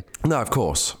gravy. No, of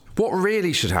course. What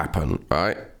really should happen,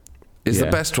 right, is the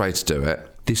best way to do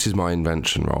it. This is my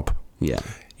invention, Rob. Yeah.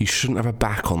 You shouldn't have a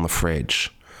back on the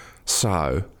fridge.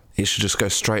 So it should just go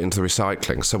straight into the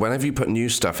recycling. So whenever you put new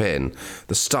stuff in,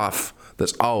 the stuff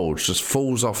that's old just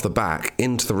falls off the back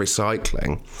into the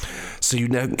recycling. So you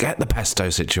don't get the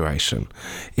pesto situation.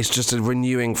 It's just a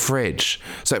renewing fridge.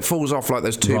 So it falls off like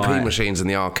those 2p machines in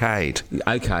the arcade.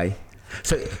 Okay.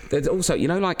 So there's also,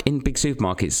 like in big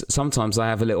supermarkets, sometimes they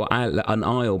have an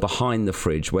aisle behind the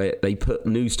fridge where they put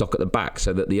new stock at the back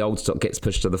so that the old stock gets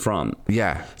pushed to the front.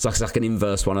 Yeah. So it's like an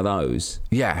inverse one of those.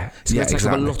 Yeah. So it takes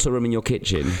up a lot of room in your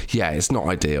kitchen. Yeah, it's not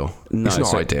ideal. No, it's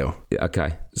not ideal.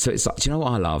 Okay. So it's like, do you know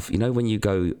what I love? When you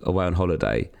go away on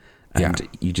holiday and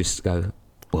you just go,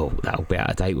 well, that'll be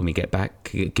out of date when we get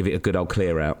back. Give it a good old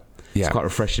clear out. Yeah. It's quite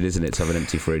refreshing, isn't it, to have an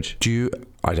empty fridge?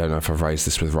 I don't know if I've raised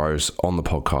this with Rose on the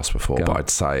podcast before, but I'd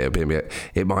say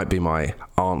it might be my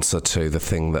answer to the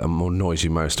thing that annoys you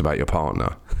most about your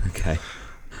partner. Okay.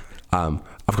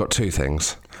 I've got 2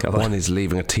 things. One is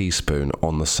leaving a teaspoon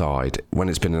on the side when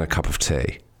it's been in a cup of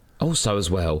tea. Also,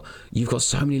 as well, you've got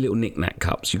so many little knick-knack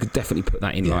cups. You could definitely put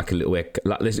that in like a little...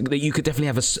 you could definitely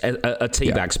have a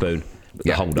tea bag spoon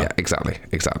holder. Yeah,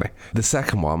 exactly. The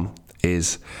second one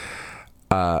is...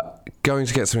 going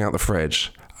to get something out the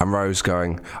fridge and Rose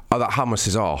going, that hummus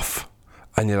is off.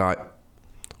 And you're like,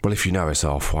 well, if you know it's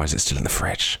off, why is it still in the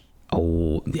fridge?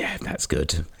 Oh, yeah, that's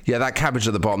good. Yeah, that cabbage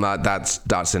at the bottom,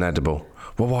 that's inedible.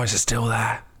 Well, why is it still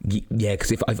there? Yeah,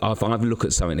 because if I look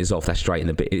at something that's off, that's straight in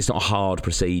the bin. It's not a hard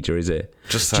procedure, is it?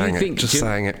 Just saying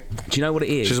it. Do you know what it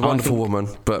is? She's a wonderful woman,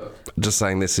 but just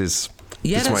saying this is...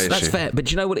 Yeah, that's fair. But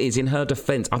do you know what it is? In her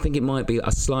defence, I think it might be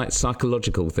a slight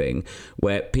psychological thing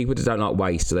where people that don't like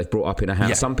waste, so they've brought up in a house.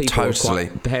 Yeah, some people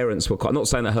parents were quite, I'm not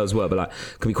saying that hers were, but like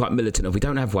can be quite militant of, we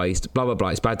don't have waste, blah, blah, blah.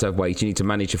 It's bad to have waste. You need to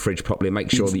manage your fridge properly and make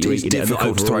sure that you're eating it. It's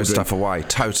difficult to throw stuff away,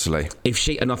 totally.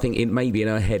 And I think maybe in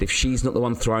her head, if she's not the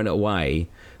one throwing it away,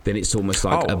 then it's almost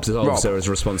like absolves her as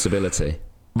responsibility.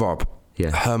 Rob,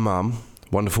 her mum,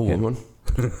 wonderful woman,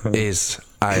 is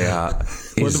a...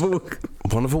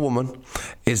 Wonderful woman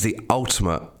is the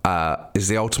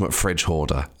ultimate fridge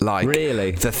hoarder. Like,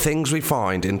 really, the things we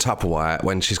find in Tupperware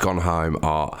when she's gone home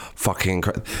are fucking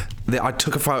incredible. I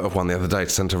took a photo of one the other day to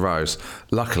send to Rose,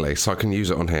 luckily, so I can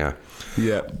use it on here.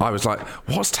 Yeah, I was like,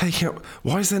 what's taking up?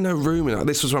 Why is there no room in it?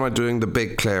 This was when I'm doing the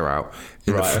big clear out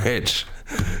in the fridge.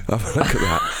 Have a look at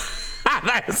that.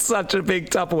 That's such a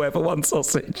big Tupperware for one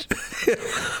sausage.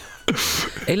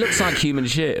 It looks like human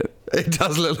shit. It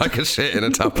does look like a shit in a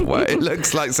Tupperware. It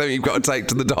looks like something you've got to take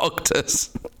to the doctors.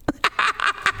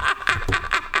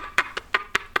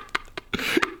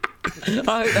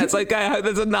 I hope that's okay. I hope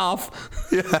there's enough.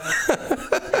 Yeah.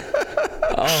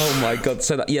 Oh my god.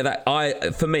 So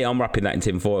for me, I'm wrapping that in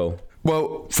tin foil.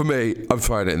 Well, for me, I'm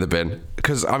throwing it in the bin.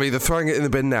 Because I'm either throwing it in the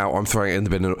bin now or I'm throwing it in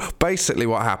the bin. Basically,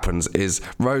 what happens is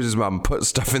Rose's mum puts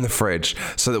stuff in the fridge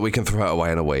so that we can throw it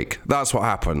away in a week. That's what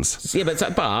happens. Yeah,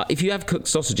 but if you have cooked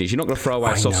sausages, you're not going to throw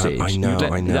away sausage. I know.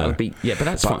 That would be, but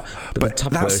that's fine. But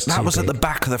that was at the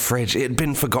back of the fridge. It had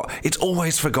been forgotten. It's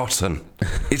always forgotten.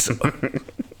 It's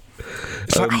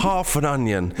like half an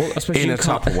onion in a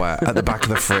Tupperware at the back of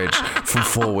the fridge from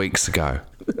 4 weeks ago.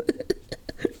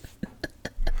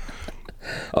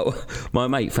 Oh, my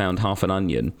mate found half an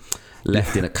onion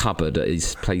left in a cupboard at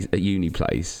his place, at uni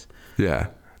place. Yeah,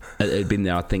 it had been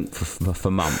there, I think,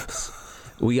 for months.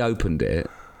 We opened it,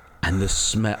 and the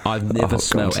smell. I've never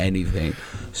smelled anything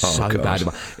so bad.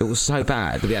 It was so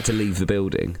bad that we had to leave the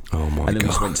building. Oh my god! And then we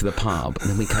just went to the pub, and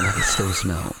then we came back and still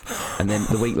smelled. And then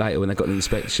the week later, when they got the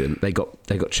inspection, they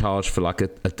got charged for like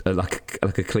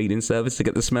a cleaning service to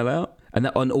get the smell out. And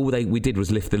we did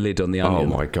was lift the lid on the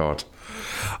onion. Oh my god!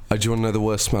 Do you want to know the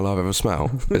worst smell I've ever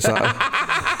smelled? Is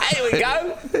that Here we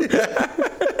go.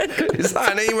 Is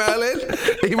that an email in?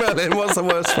 Email in. What's the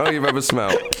worst smell you've ever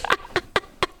smelled?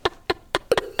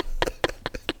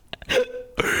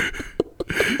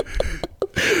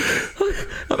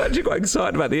 I'm actually quite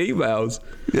excited about the emails.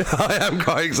 Yeah, I am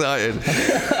quite excited.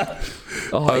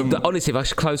 Honestly, if I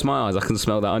should close my eyes, I can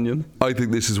smell that onion. I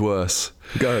think this is worse.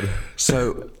 Good.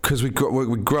 So, because we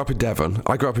grew up in Devon.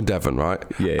 I grew up in Devon, right?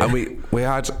 Yeah. And we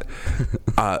had...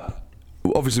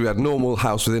 obviously, we had a normal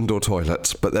house with indoor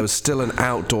toilets, but there was still an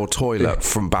outdoor toilet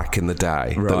from back in the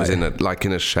day that was in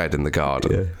a shed in the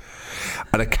garden. Yeah.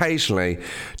 And occasionally,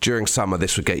 during summer,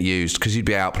 this would get used because you'd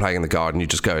be out playing in the garden, you'd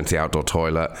just go into the outdoor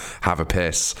toilet, have a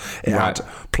piss. It had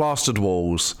plastered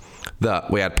walls that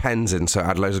we had pens in, so it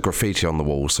had loads of graffiti on the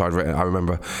walls. So I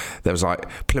remember there was like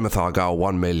Plymouth Argyle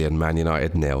 1 million, Man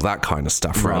United 0, that kind of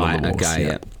stuff around on the walls. Okay,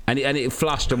 yeah. And it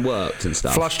flushed and worked and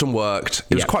stuff. Flushed and worked.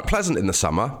 It was quite pleasant in the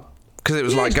summer. Because it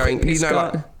was like going,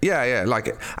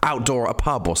 like outdoor at a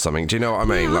pub or something. Do you know what I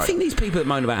mean? Yeah, I think these people that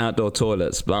moan about outdoor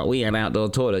toilets, like we had outdoor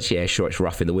toilets. Yeah, sure, it's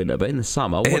rough in the winter, but in the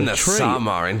summer, what a treat.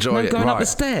 Summer, enjoy it. Going up the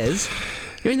stairs,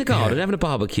 you're in the garden having a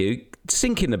barbecue,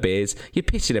 sinking the beers. You're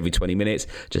pissing every 20 minutes.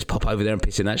 Just pop over there and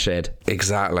piss in that shed.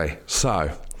 Exactly. So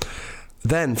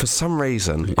then, for some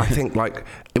reason, I think like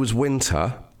it was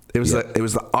winter. It was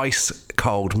the ice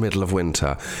cold middle of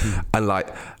winter, and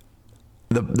like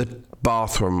the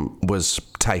bathroom was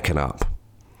taken up.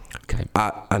 Okay.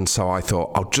 And so I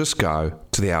thought, I'll just go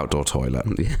to the outdoor toilet.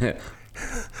 Yeah.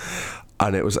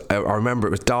 And it was, I remember it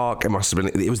was dark, it must have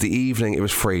been, it was the evening, it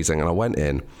was freezing, and I went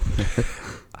in,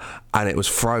 and it was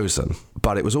frozen,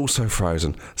 but it was also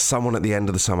frozen. Someone at the end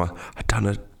of the summer had done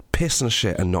a piss and a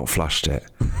shit and not flushed it.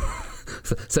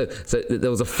 So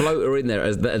there was a floater in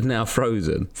there that is now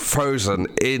frozen. Frozen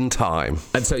in time.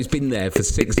 And so it's been there for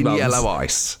 6 months. In yellow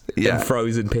ice. Yeah. And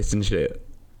frozen piss and shit.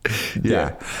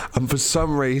 Yeah. And for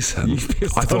some reason,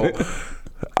 I thought,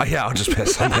 I'll just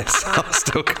piss on this. I'll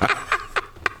still go.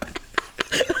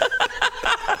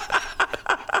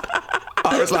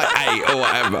 I was like 8 or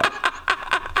whatever.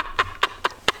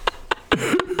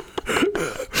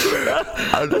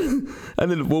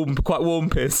 And then quite warm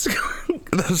piss.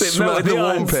 The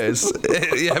warm piss.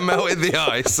 Melted the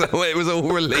ice. So it was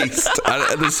all released.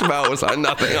 And the smell was like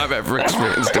nothing I've ever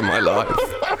experienced in my life.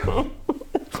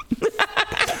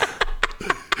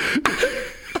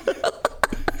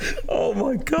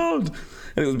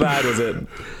 It was bad, was it?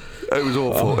 It was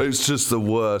awful. It was just the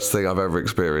worst thing I've ever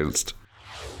experienced.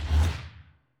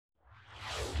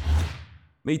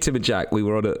 Me, Tim, and Jack, we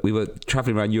were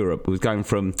travelling around Europe. We were going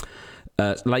from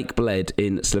Lake Bled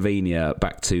in Slovenia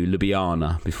back to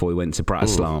Ljubljana before we went to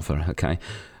Bratislava. Okay,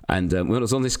 and we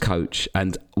was on this coach,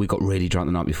 and we got really drunk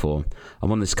the night before.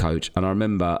 I'm on this coach, and I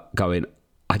remember going.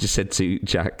 I just said to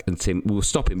Jack and Tim, we were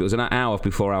stopping, but it was an hour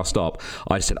before our stop.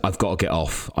 I just said, I've got to get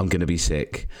off. I'm going to be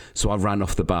sick. So I ran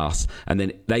off the bus, and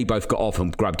then they both got off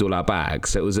and grabbed all our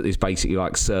bags. So it was at this basically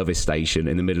like service station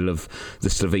in the middle of the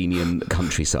Slovenian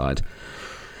countryside.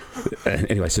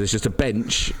 Anyway, so there's just a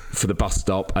bench for the bus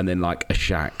stop and then like a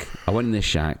shack. I went in this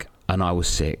shack and I was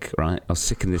sick, right? I was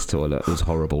sick in this toilet. It was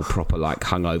horrible, proper like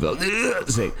hungover,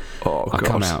 sick. Oh, I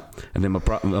come out and then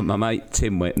my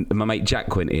mate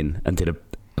Jack went in and did a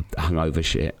hungover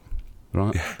shit,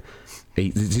 right? Yeah.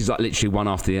 This is like literally one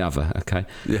after the other, okay?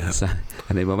 Yeah. So,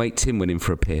 and then my mate Tim went in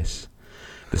for a piss.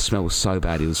 The smell was so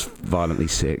bad, he was violently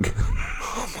sick.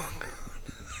 Oh my God.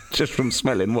 Just from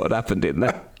smelling what had happened in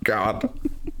there. God.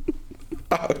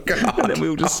 Oh, God. And then we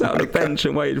all just sat on the bench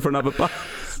and waited for another bus.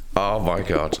 Oh, my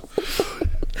God.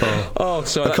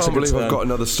 Sorry. I can't believe I've got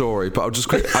another story, but I'll just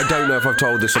quick. I don't know if I've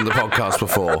told this on the podcast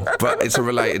before, but it's a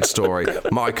related story.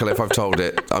 Michael, if I've told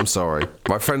it, I'm sorry.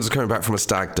 My friends are coming back from a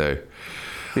stag do.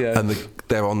 Yeah. And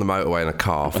they're on the motorway in a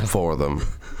car, four of them.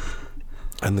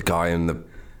 And the guy in the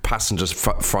passenger's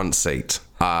front seat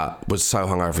was so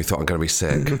hungover he thought, I'm going to be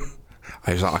sick.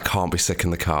 He was like, I can't be sick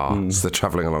in the car. So they're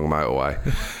travelling along the motorway.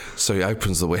 So he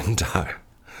opens the window,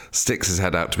 sticks his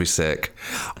head out to be sick.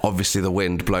 Obviously the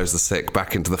wind blows the sick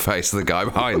back into the face of the guy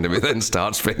behind him. He then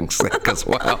starts being sick as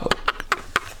well.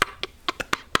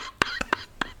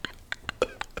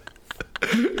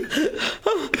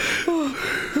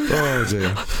 Oh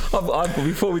dear.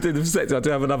 Before we do the vasectomy, I do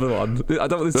have another one. I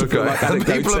don't want this to feel like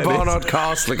anecdote. People at Barnard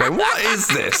Castle are going, what is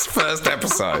this? First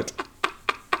episode.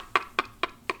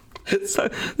 So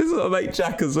this is what I mate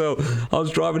Jack as well. I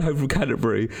was driving home from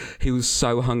Canterbury. He was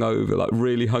so hungover, like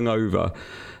really hungover.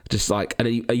 Just like, and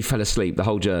he fell asleep the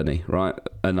whole journey, right?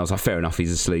 And I was like, fair enough,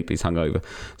 he's asleep, he's hungover.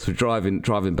 So driving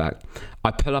back,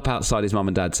 I pull up outside his mum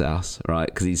and dad's house, right?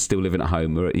 Because he's still living at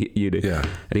home, we're at uni. Yeah.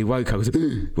 And he woke up like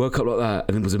that,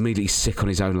 and then was immediately sick on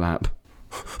his own lap.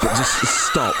 It just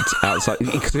stopped outside.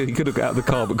 He could have got out of the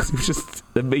car because he was just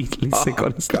immediately sick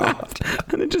on his lap.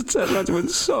 And then just turned around and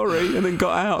went, sorry, and then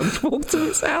got out and walked to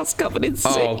his house covered in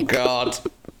sick. Oh, God.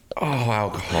 Oh,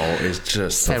 alcohol is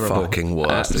just terrible. The fucking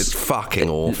worst. It's fucking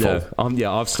awful.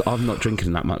 Yeah, I'm not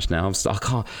drinking that much now. I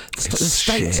can't. The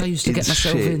states I used to get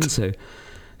myself into.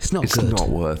 It's not good. It's not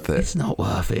worth it. It's not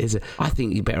worth it, is it? I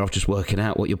think you're better off just working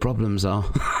out what your problems are.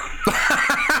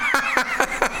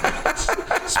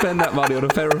 Spend that money on a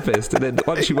therapist, and then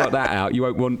once you work that out, you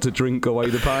won't want to drink away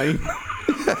the pain.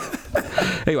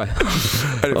 Anyway,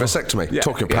 vasectomy.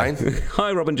 Talking of pain.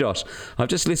 Hi, Rob and Josh. I've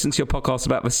just listened to your podcast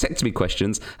about vasectomy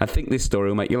questions and think this story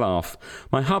will make you laugh.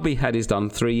 My hubby had his done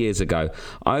 3 years ago.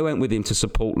 I went with him to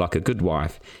support like a good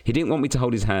wife. He didn't want me to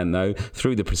hold his hand, though,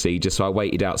 through the procedure, so I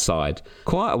waited outside.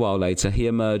 Quite a while later, he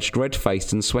emerged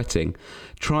red-faced and sweating,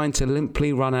 trying to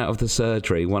limply run out of the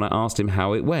surgery when I asked him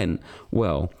how it went.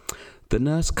 Well, the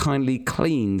nurse kindly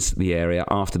cleans the area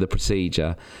after the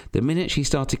procedure. The minute she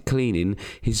started cleaning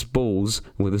his balls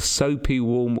with a soapy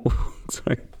warm...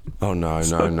 Sorry. Oh, no.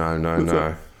 Oh,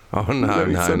 no.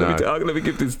 Let me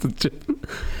give this to Jim.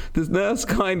 The nurse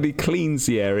kindly cleans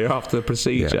the area after the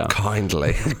procedure. Yeah,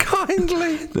 kindly.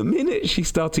 The minute she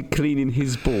started cleaning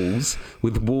his balls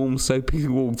with warm soapy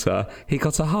water, he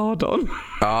got a hard-on.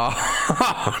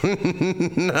 Oh,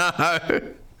 no.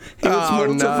 He was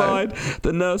mortified. No.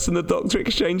 The nurse and the doctor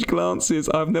exchanged glances.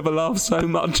 I've never laughed so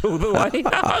much all the way.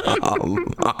 Oh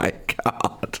my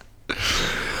God.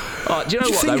 Do you know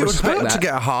what? I respect that. To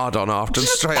get a hard on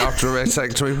straight after a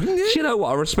vasectomy. Do you know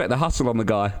what? I respect the hustle on the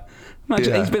guy.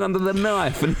 Imagine he's been under the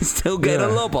knife and he's still getting a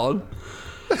lob on.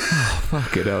 Oh,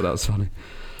 fucking hell, that was funny.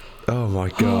 Oh my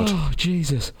God. Oh,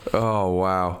 Jesus. Oh,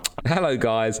 wow. Hello,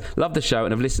 guys. Love the show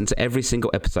and have listened to every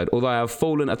single episode, although I have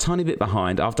fallen a tiny bit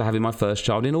behind after having my first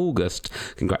child in August.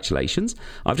 Congratulations.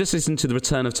 I've just listened to The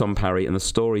Return of Tom Parry and the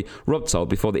story Rob told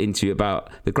before the interview about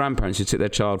the grandparents who took their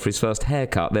child for his first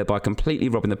haircut, thereby completely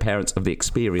robbing the parents of the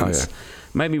experience. Oh, yeah.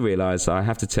 Made me realise I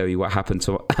have to tell you what happened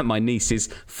at my niece's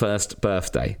first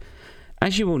birthday.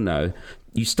 As you all know,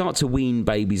 you start to wean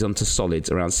babies onto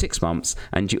solids around 6 months,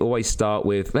 and you always start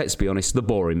with, let's be honest, the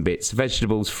boring bits,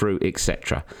 vegetables, fruit,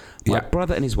 etc. My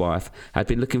brother and his wife had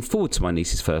been looking forward to my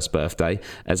niece's first birthday,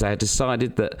 as they had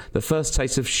decided that the first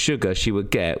taste of sugar she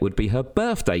would get would be her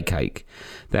birthday cake.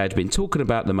 They had been talking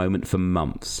about the moment for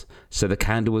months. So the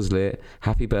candle was lit,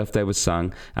 happy birthday was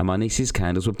sung, and my niece's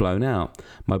candles were blown out.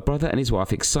 My brother and his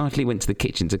wife excitedly went to the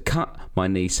kitchen to cut my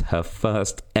niece her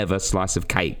first ever slice of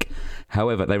cake.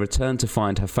 However, they returned to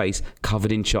find her face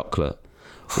covered in chocolate.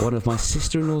 One of my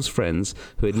sister-in-law's friends,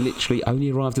 who had literally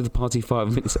only arrived at the party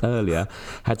 5 minutes earlier,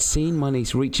 had seen my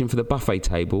niece reaching for the buffet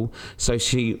table, so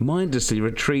she mindlessly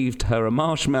retrieved her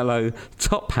marshmallow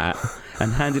top hat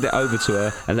and handed it over to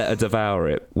her and let her devour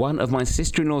it. One of my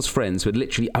sister-in-law's friends, who had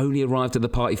literally only arrived at the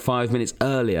party 5 minutes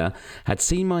earlier, had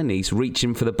seen my niece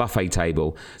reaching for the buffet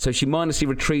table, so she mindlessly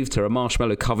retrieved her a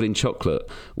marshmallow covered in chocolate,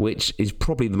 which is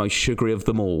probably the most sugary of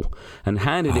them all, and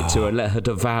handed it to her and let her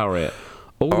devour it.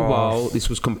 All the while, this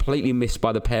was completely missed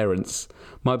by the parents.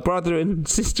 My brother and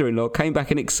sister-in-law came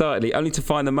back in excitedly, only to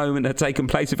find the moment had taken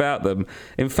place without them.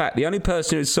 In fact, the only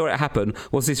person who saw it happen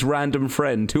was this random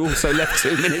friend, who also left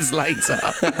 2 minutes later.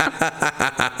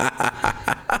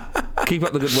 Keep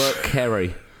up the good work,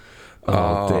 Kerry.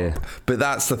 Oh, dear. But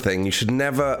that's the thing. You should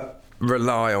never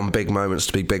rely on big moments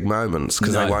to be big moments,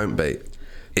 because they won't be.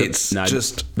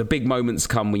 The big moments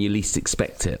come when you least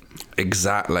expect it.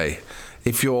 Exactly.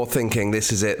 If you're thinking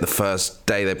this is it, the first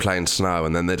day they play in snow,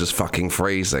 and then they're just fucking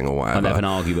freezing or whatever, and they have an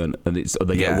argument, and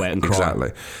they get wet and cry.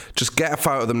 Exactly. Just get a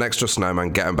photo of them next to a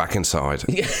snowman, get them back inside.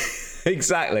 Yeah,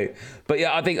 exactly. But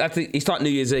yeah, I think it's like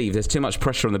New Year's Eve. There's too much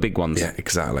pressure on the big ones. Yeah,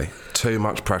 exactly. Too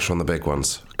much pressure on the big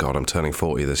ones. God, I'm turning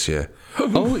 40 this year.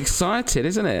 Oh, excited,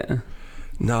 isn't it?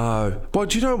 No. Well,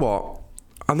 do you know what?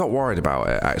 I'm not worried about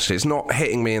it, actually. It's not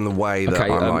hitting me in the way that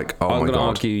I'm like, oh my God. I'm going to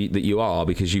argue that you are,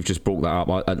 because you've just brought that up.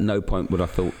 At no point would I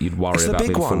thought you'd worry about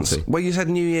being 40. It's the big ones. Well, you said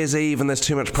New Year's Eve and there's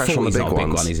too much pressure on the big ones. 40's not a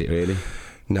big one, is it really?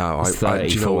 No. It's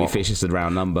 30, 40, it's just a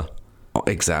round number.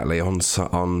 Exactly. On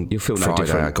You'll feel no Friday,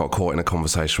 different. I got caught in a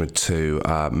conversation with two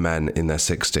men in their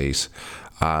 60s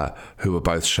who were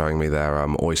both showing me their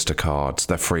Oyster cards,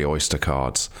 their free Oyster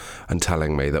cards, and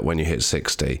telling me that when you hit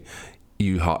 60,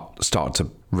 you start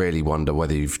to really wonder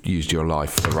whether you've used your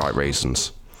life for the right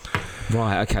reasons.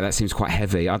 Right, okay, that seems quite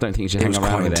heavy. I don't think you should hang around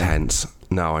with it. It was quite intense.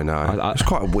 No, I know. It was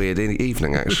quite a weird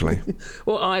evening, actually.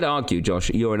 Well, I'd argue, Josh,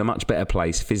 you're in a much better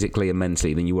place physically and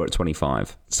mentally than you were at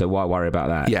 25. So why worry about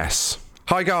that? Yes.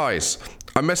 Hi, guys.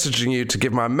 I'm messaging you to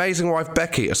give my amazing wife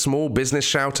Becky a small business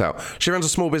shout out. She runs a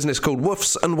small business called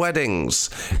Woofs and Weddings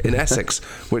in Essex,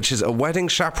 which is a wedding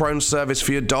chaperone service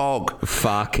for your dog.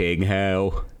 Fucking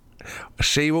hell.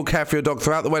 She will care for your dog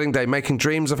throughout the wedding day, making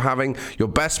dreams of having your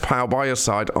best pal by your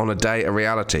side on a day a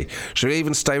reality. She'll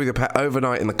even stay with your pet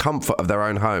overnight in the comfort of their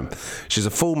own home. She's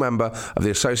a full member of the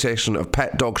Association of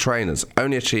Pet Dog Trainers,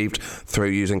 only achieved through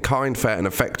using kind, fair and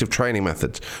effective training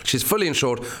methods. She's fully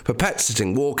insured for pet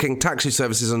sitting, walking, taxi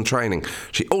services and training.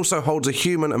 She also holds a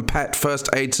human and pet first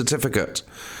aid certificate.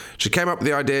 She came up with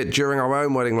the idea during our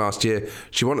own wedding last year.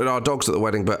 She wanted our dogs at the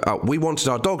wedding, but we wanted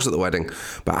our dogs at the wedding,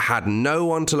 but had no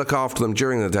one to look after them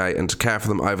during the day and to care for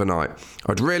them overnight.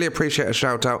 I'd really appreciate a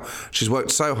shout out. She's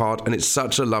worked so hard and it's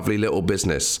such a lovely little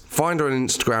business. Find her on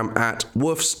Instagram at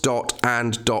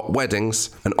woofs.and.weddings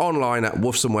and online at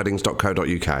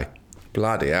woofsandweddings.co.uk.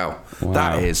 Bloody hell. Wow.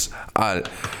 That is... I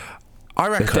reckon...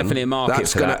 There's definitely a market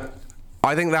for that.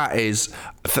 I think that is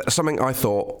something I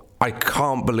thought... I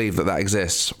can't believe that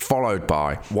exists, followed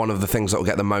by one of the things that will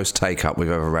get the most take-up we've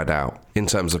ever read out in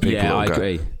terms of people that will go. Yeah, I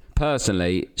agree.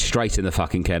 Personally, straight in the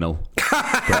fucking kennel.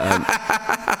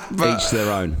 But each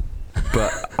their own.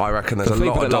 But I reckon there's a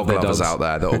lot of dog lovers out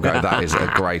there that will go, that is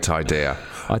a great idea.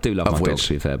 I do love my dogs,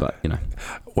 to be fair, but, you know.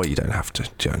 Well, you don't have to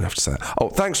say that. Oh,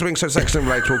 thanks for being so sexy and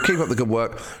relatable. Keep up the good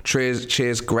work.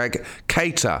 Cheers, Greg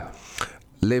Cater.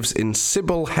 Lives in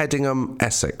Sybil Headingham,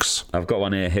 Essex. I've got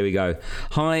one here. Here we go.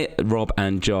 Hi, Rob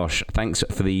and Josh. Thanks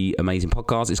for the amazing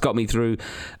podcast. It's got me through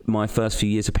my first few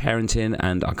years of parenting,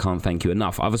 and I can't thank you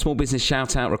enough. I have a small business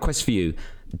shout-out request for you.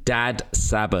 Dad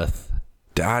Sabbath.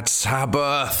 Dad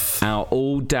Sabbath. Our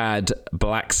all-dad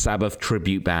Black Sabbath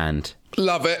tribute band.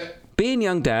 Love it. Being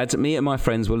young dads, me and my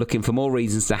friends were looking for more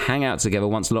reasons to hang out together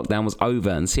once lockdown was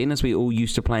over, and seeing as we all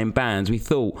used to play in bands, we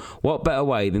thought, what better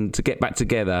way than to get back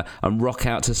together and rock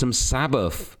out to some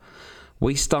Sabbath?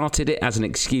 We started it as an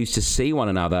excuse to see one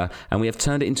another, and we have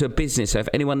turned it into a business, so if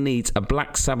anyone needs a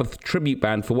Black Sabbath tribute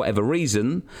band for whatever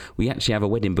reason, we actually have a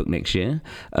wedding book next year,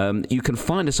 you can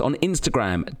find us on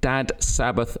Instagram, Dad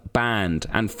Sabbath Band,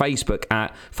 and Facebook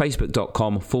at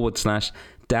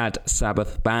facebook.com/Dad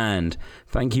Sabbath Band.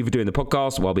 Thank you for doing the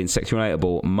podcast while being sexually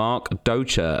relatable, Mark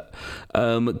Dochert.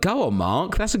 Go on,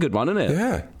 Mark. That's a good one, isn't it?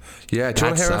 Yeah. Do you want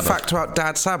to hear a fact about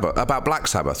Dad Sabbath, about Black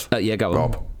Sabbath? Yeah, go on.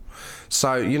 Rob.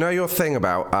 So, you know your thing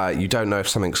about you don't know if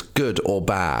something's good or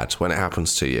bad when it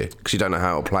happens to you, because you don't know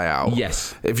how it'll play out?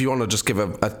 Yes. If you want to just give a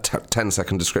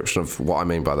 10-second description of what I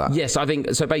mean by that. Yes, I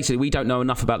think, so basically we don't know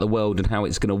enough about the world and how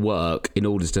it's going to work in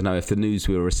order to know if the news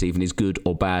we are receiving is good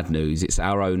or bad news. It's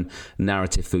our own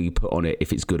narrative that we put on it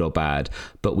if it's good or bad,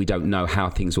 but we don't know how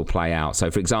things will play out.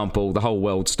 So, for example, the whole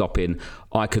world stopping,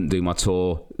 I couldn't do my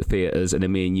tour, the theatres, and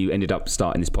then me and you ended up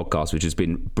starting this podcast, which has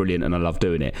been brilliant and I love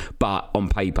doing it. But on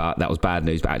paper, that was bad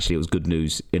news, but actually it was good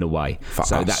news in a way. For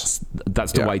us.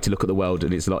 That's the way to look at the world,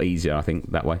 and it's a lot easier, I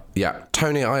think, that way. Yeah.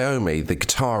 Tony Iommi, the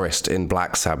guitarist in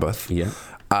Black Sabbath,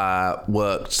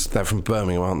 worked. They're from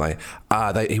Birmingham,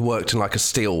 aren't they? He worked in like a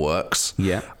steelworks.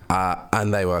 Yeah.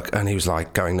 And he was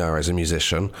like going nowhere as a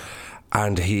musician,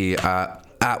 and he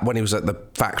when he was at the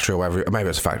factory or whatever, maybe it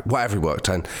was a factory, whatever he worked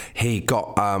in, he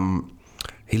got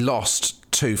he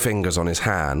lost 2 fingers on his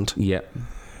hand. Yeah.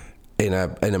 In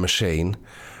a machine.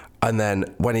 And then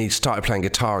when he started playing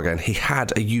guitar again, he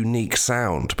had a unique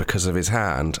sound because of his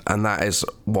hand, and that is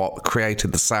what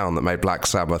created the sound that made Black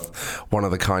Sabbath one of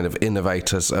the kind of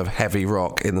innovators of heavy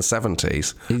rock in the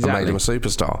 70s. And made him a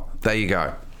superstar. There you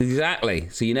go. Exactly.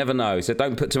 So you never know. So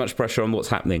don't put too much pressure on what's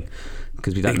happening,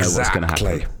 because we don't know what's going to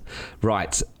happen.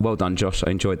 Right. Well done, Josh. I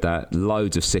enjoyed that.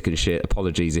 Loads of sick and shit.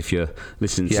 Apologies if you're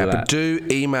listening to that. Yeah, but do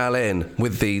email in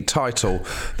with the title,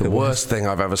 The Worst Thing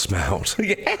I've Ever Smelled.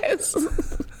 Yes.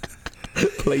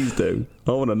 Please do.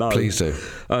 I want to know. Please do.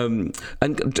 And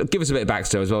give us a bit of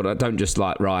backstory as well. Don't just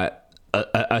like write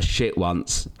a shit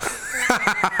once.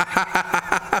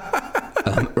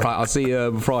 Right, I'll see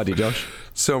you Friday, Josh.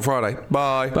 See you on Friday.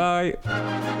 Bye.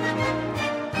 Bye.